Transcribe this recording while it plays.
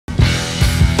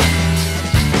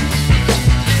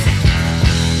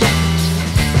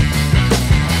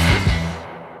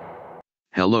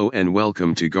Hello and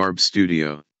welcome to Garb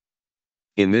Studio.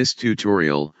 In this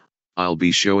tutorial, I'll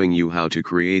be showing you how to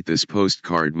create this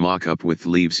postcard mockup with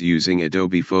leaves using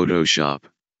Adobe Photoshop.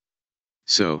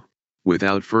 So,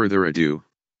 without further ado,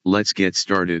 let's get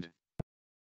started.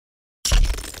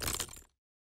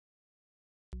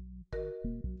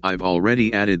 I've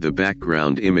already added the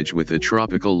background image with a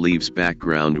tropical leaves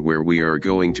background where we are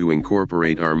going to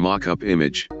incorporate our mockup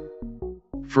image.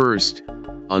 First,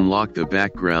 unlock the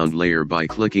background layer by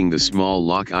clicking the small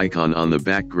lock icon on the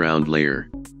background layer.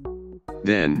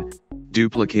 Then,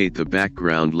 duplicate the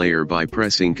background layer by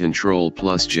pressing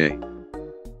Ctrl+J.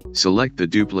 Select the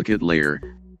duplicate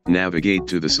layer, navigate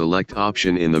to the Select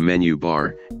option in the menu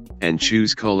bar, and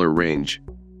choose Color Range.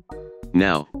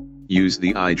 Now, use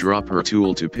the eyedropper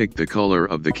tool to pick the color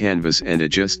of the canvas and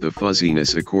adjust the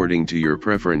fuzziness according to your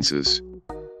preferences.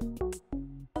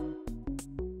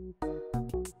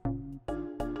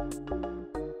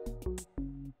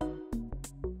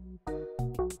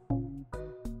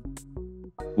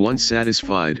 Once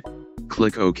satisfied,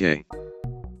 click OK.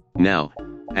 Now,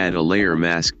 add a layer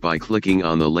mask by clicking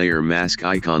on the layer mask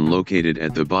icon located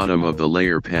at the bottom of the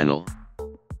layer panel.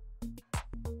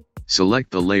 Select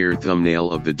the layer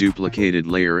thumbnail of the duplicated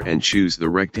layer and choose the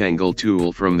rectangle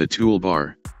tool from the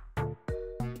toolbar.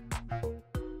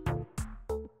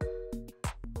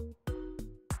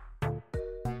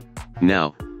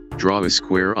 Now, draw a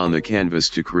square on the canvas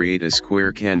to create a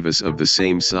square canvas of the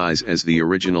same size as the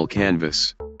original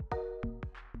canvas.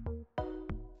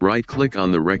 Right-click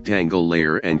on the rectangle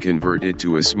layer and convert it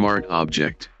to a smart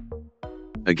object.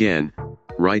 Again,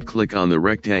 right-click on the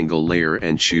rectangle layer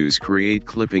and choose Create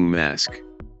Clipping Mask.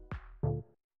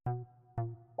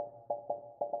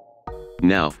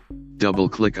 Now,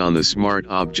 double-click on the smart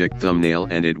object thumbnail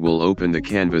and it will open the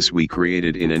canvas we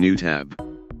created in a new tab.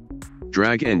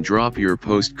 Drag and drop your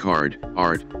postcard,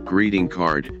 art, greeting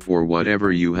card, or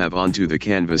whatever you have onto the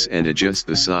canvas and adjust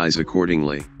the size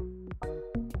accordingly.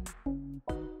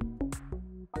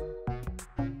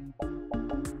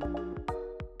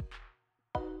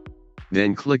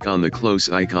 Then click on the close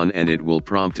icon and it will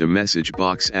prompt a message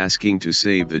box asking to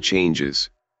save the changes.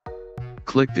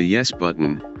 Click the Yes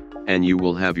button, and you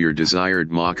will have your desired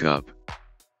mockup.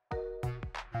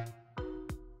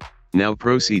 Now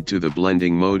proceed to the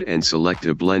blending mode and select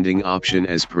a blending option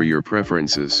as per your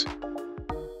preferences.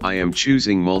 I am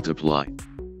choosing multiply.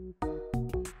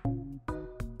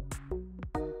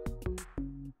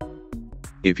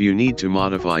 If you need to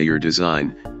modify your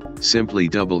design, simply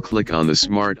double-click on the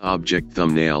Smart Object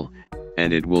thumbnail,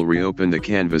 and it will reopen the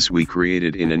canvas we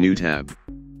created in a new tab.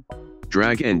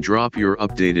 Drag and drop your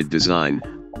updated design,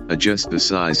 adjust the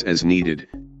size as needed.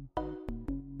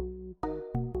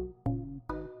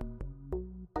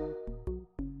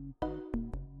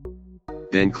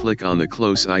 Then click on the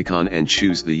close icon and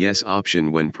choose the Yes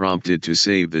option when prompted to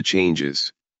save the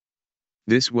changes.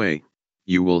 This way,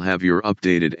 you will have your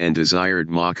updated and desired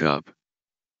mockup.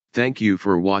 Thank you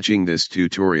for watching this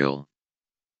tutorial.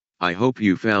 I hope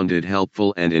you found it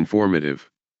helpful and informative.